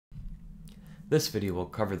This video will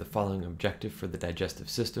cover the following objective for the digestive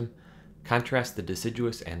system: contrast the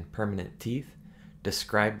deciduous and permanent teeth,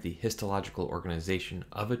 describe the histological organization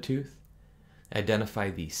of a tooth, identify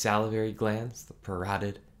the salivary glands, the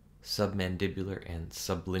parotid, submandibular, and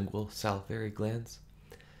sublingual salivary glands,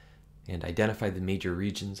 and identify the major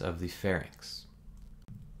regions of the pharynx.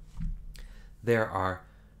 There are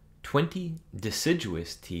 20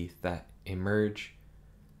 deciduous teeth that emerge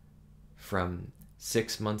from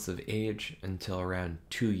 6 months of age until around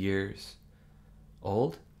 2 years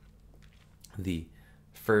old. The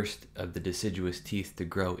first of the deciduous teeth to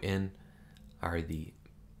grow in are the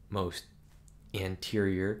most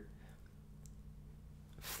anterior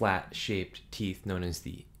flat-shaped teeth known as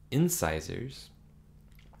the incisors.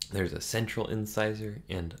 There's a central incisor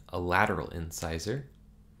and a lateral incisor.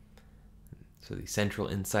 So the central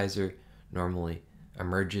incisor normally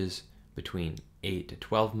emerges between 8 to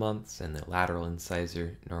 12 months, and the lateral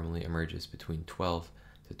incisor normally emerges between 12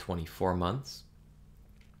 to 24 months.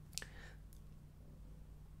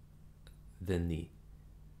 Then the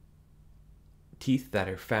teeth that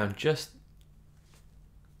are found just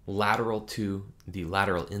lateral to the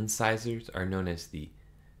lateral incisors are known as the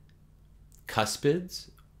cuspids,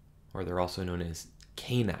 or they're also known as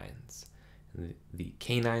canines. And the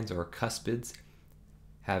canines or cuspids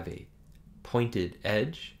have a pointed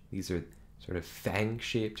edge. These are sort of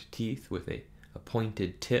fang-shaped teeth with a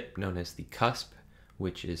pointed tip known as the cusp,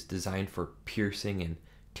 which is designed for piercing and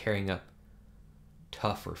tearing up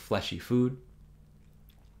tough or fleshy food.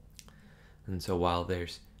 And so while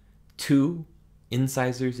there's 2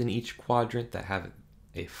 incisors in each quadrant that have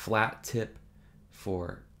a flat tip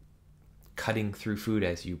for cutting through food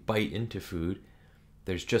as you bite into food,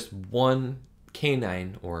 there's just 1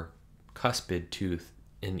 canine or cuspid tooth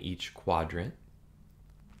in each quadrant.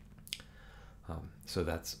 So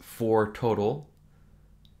that's 4 total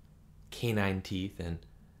canine teeth and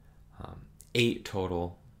 8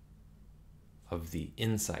 total of the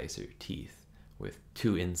incisor teeth, with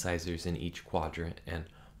 2 incisors in each quadrant and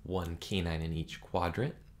 1 canine in each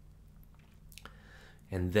quadrant.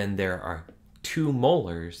 And then there are 2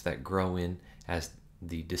 molars that grow in as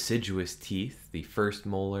the deciduous teeth. The first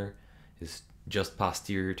molar is just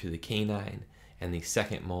posterior to the canine, and the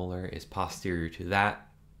second molar is posterior to that.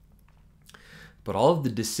 But all of the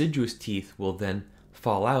deciduous teeth will then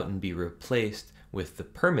fall out and be replaced with the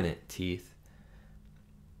permanent teeth.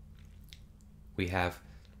 We have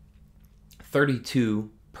 32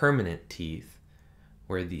 permanent teeth,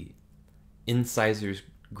 where the incisors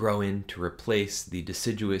grow in to replace the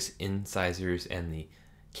deciduous incisors and the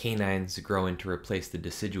canines grow in to replace the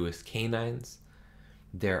deciduous canines.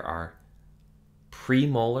 There are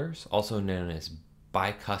premolars, also known as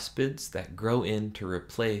bicuspids, that grow in to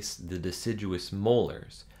replace the deciduous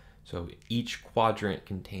molars. So each quadrant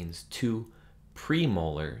contains 2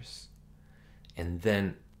 premolars, and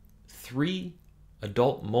then 3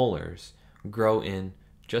 adult molars grow in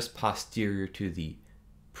just posterior to the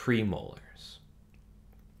premolars.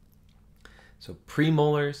 So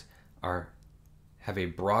premolars have a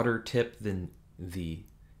broader tip than the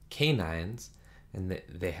canines, and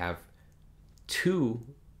they have 2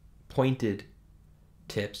 pointed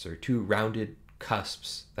tips, or 2 rounded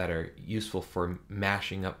cusps, that are useful for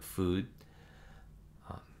mashing up food.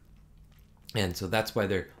 And so that's why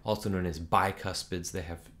they're also known as bicuspids. They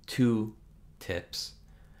have 2 tips,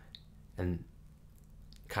 in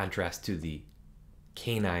contrast to the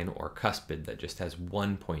canine or cuspid that just has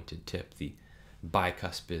 1 pointed tip. The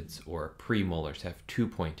bicuspids or premolars have 2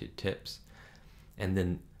 pointed tips. And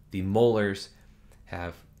then the molars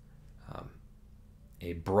have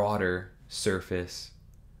a broader surface,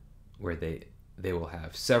 where they will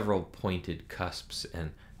have several pointed cusps and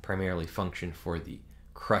primarily function for the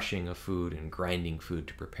crushing of food and grinding food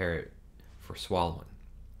to prepare it for swallowing.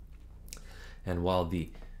 And while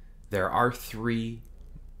there are 3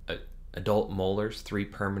 adult molars, 3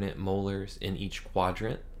 permanent molars in each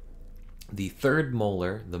quadrant, the third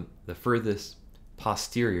molar, the furthest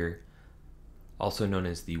posterior, also known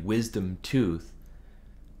as the wisdom tooth,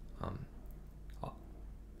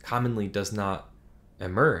 commonly does not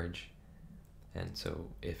emerge. And so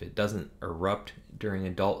if it doesn't erupt during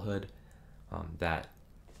adulthood, that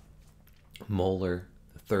molar,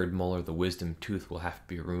 the third molar, the wisdom tooth, will have to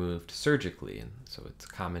be removed surgically. And so it's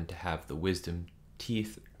common to have the wisdom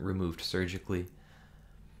teeth removed surgically.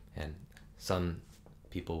 And some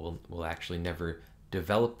people will actually never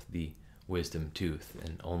develop the wisdom tooth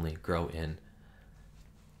and only grow in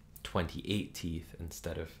 28 teeth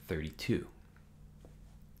instead of 32.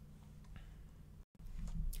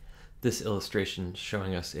 This illustration is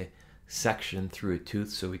showing us a section through a tooth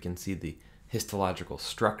so we can see the histological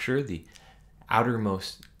structure. The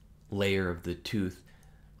outermost layer of the tooth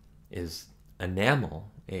is enamel,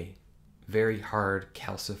 a very hard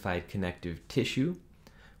calcified connective tissue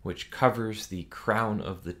which covers the crown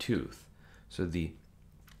of the tooth. So the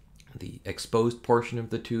exposed portion of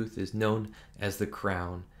the tooth is known as the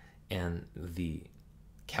crown, and the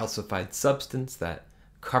calcified substance that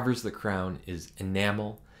covers the crown is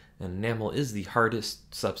enamel. And enamel is the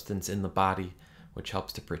hardest substance in the body, which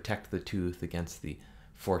helps to protect the tooth against the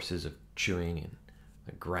forces of chewing and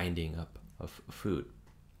the grinding up of food.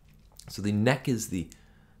 So the neck is the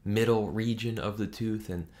middle region of the tooth,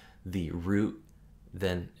 and the root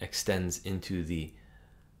then extends into the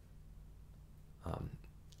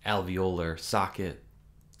alveolar socket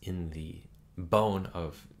in the bone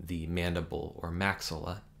of the mandible or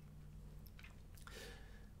maxilla.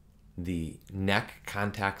 The neck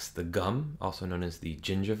contacts the gum, also known as the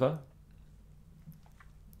gingiva.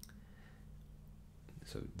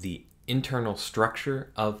 So the internal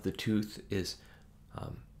structure of the tooth is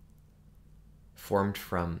formed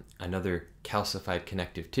from another calcified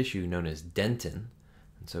connective tissue known as dentin.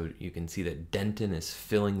 And so you can see that dentin is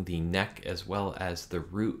filling the neck as well as the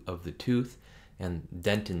root of the tooth, and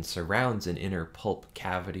dentin surrounds an inner pulp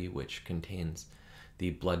cavity which contains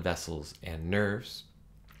the blood vessels and nerves,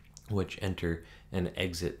 which enter and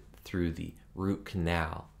exit through the root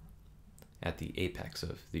canal at the apex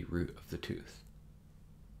of the root of the tooth.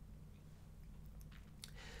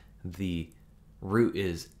 The root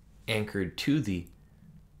is anchored to the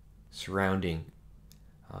surrounding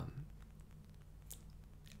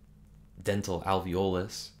dental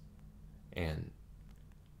alveolus, and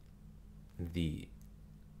the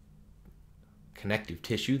connective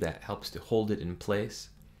tissue that helps to hold it in place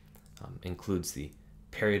includes the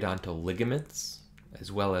periodontal ligaments,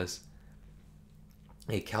 as well as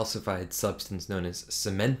a calcified substance known as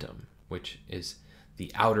cementum, which is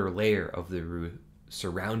the outer layer of the root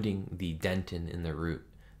surrounding the dentin in the root.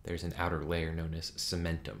 There's an outer layer known as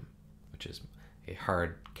cementum, which is a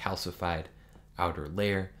hard calcified outer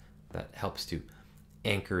layer that helps to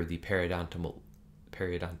anchor the periodontal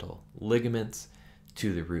ligaments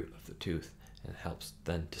to the root of the tooth, and helps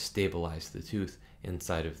then to stabilize the tooth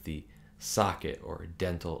inside of the socket or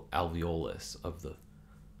dental alveolus of the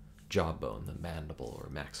jawbone, the mandible or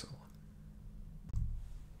maxilla.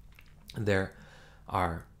 There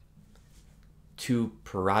are two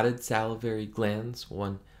parotid salivary glands,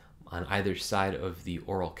 one on either side of the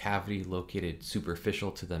oral cavity, located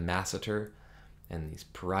superficial to the masseter. And these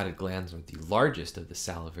parotid glands are the largest of the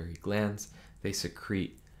salivary glands. They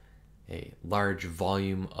secrete a large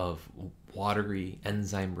volume of watery,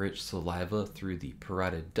 enzyme-rich saliva through the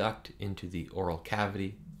parotid duct into the oral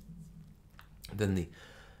cavity. Then the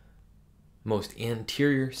most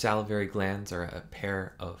anterior salivary glands are a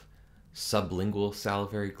pair of sublingual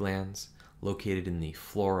salivary glands located in the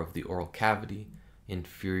floor of the oral cavity,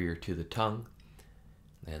 inferior to the tongue.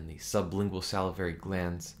 And the sublingual salivary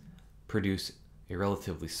glands produce a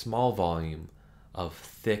relatively small volume of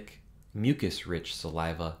thick, mucus-rich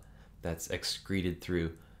saliva that's excreted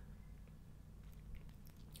through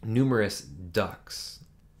numerous ducts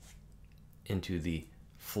into the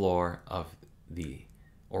floor of the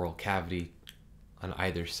oral cavity on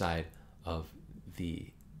either side of the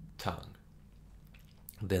tongue.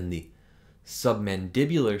 Then the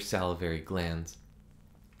submandibular salivary glands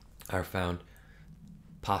are found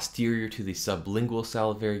posterior to the sublingual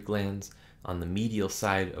salivary glands on the medial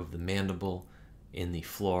side of the mandible in the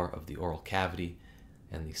floor of the oral cavity.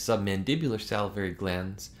 And the submandibular salivary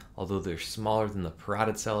glands, although they're smaller than the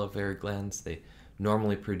parotid salivary glands, they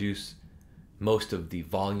normally produce most of the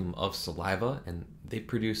volume of saliva, and they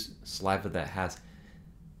produce saliva that has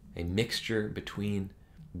a mixture between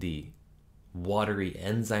the watery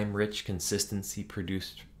enzyme-rich consistency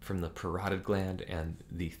produced from the parotid gland and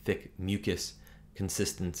the thick mucus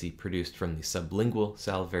consistency produced from the sublingual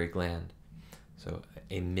salivary gland. So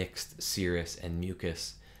a mixed serous and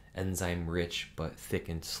mucus, enzyme-rich but thick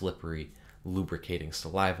and slippery, lubricating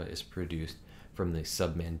saliva is produced from the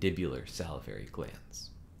submandibular salivary glands.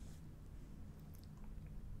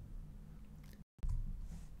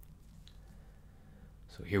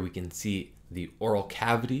 So here we can see the oral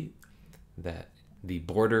cavity, that the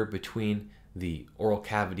border between the oral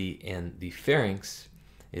cavity and the pharynx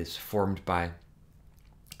is formed by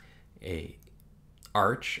a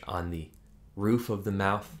arch on the roof of the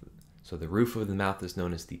mouth. So the roof of the mouth is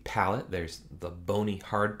known as the palate. There's the bony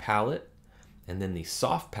hard palate, and then the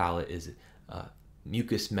soft palate is a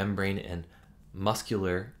mucous membrane and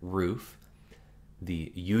muscular roof.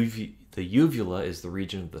 The uvula is the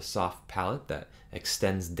region of the soft palate that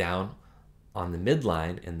extends down on the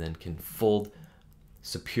midline and then can fold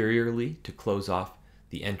superiorly to close off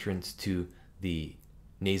the entrance to the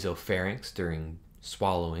nasopharynx during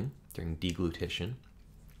swallowing, during deglutition.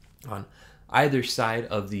 On either side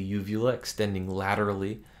of the uvula, extending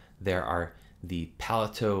laterally, there are the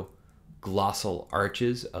palatoglossal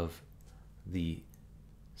arches of the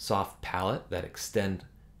soft palate that extend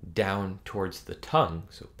down towards the tongue.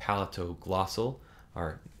 So palatoglossal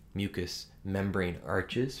are mucous membrane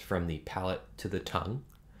arches from the palate to the tongue,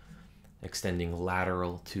 extending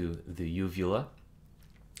lateral to the uvula.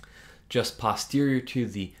 Just posterior to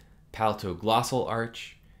the palatoglossal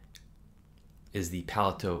arch is the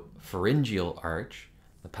palatopharyngeal arch.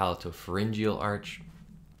 The palatopharyngeal arch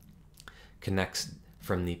connects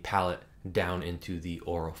from the palate down into the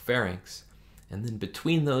oropharynx. And then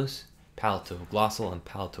between those palatoglossal and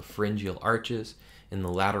palatopharyngeal arches, in the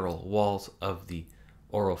lateral walls of the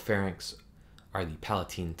oropharynx, are the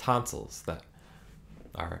palatine tonsils that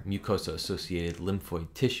are mucosa-associated lymphoid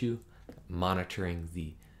tissue monitoring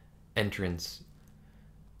the entrance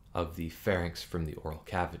of the pharynx from the oral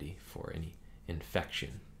cavity for any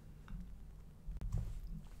infection.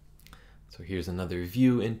 So here's another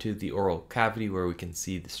view into the oral cavity where we can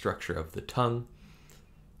see the structure of the tongue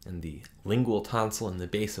and the lingual tonsil in the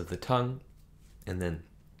base of the tongue. And then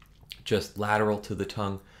just lateral to the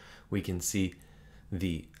tongue, we can see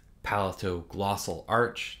the palatoglossal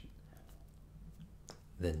arch.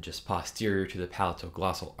 Then just posterior to the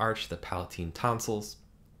palatoglossal arch, the palatine tonsils.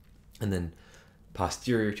 And then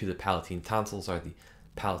posterior to the palatine tonsils are the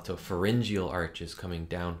palatopharyngeal arches coming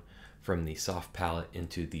down from the soft palate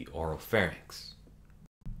into the oropharynx.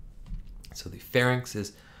 So the pharynx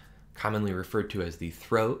is commonly referred to as the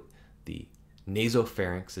throat. The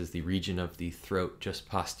nasopharynx is the region of the throat just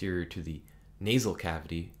posterior to the nasal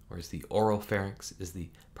cavity, whereas the oropharynx is the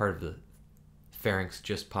part of the pharynx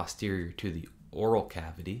just posterior to the oral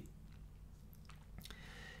cavity.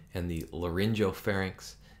 And the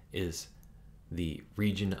laryngopharynx is the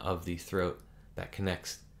region of the throat that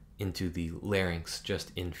connects into the larynx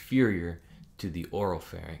just inferior to the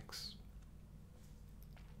oropharynx.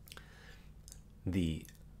 The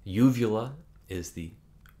uvula is the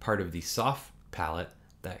part of the soft palate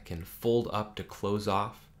that can fold up to close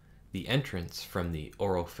off the entrance from the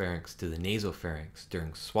oropharynx to the nasopharynx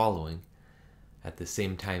during swallowing. At the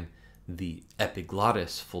same time, the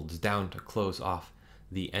epiglottis folds down to close off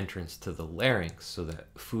the entrance to the larynx so that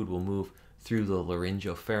food will move through the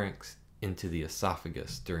laryngopharynx into the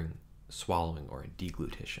esophagus during swallowing or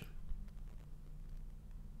deglutition.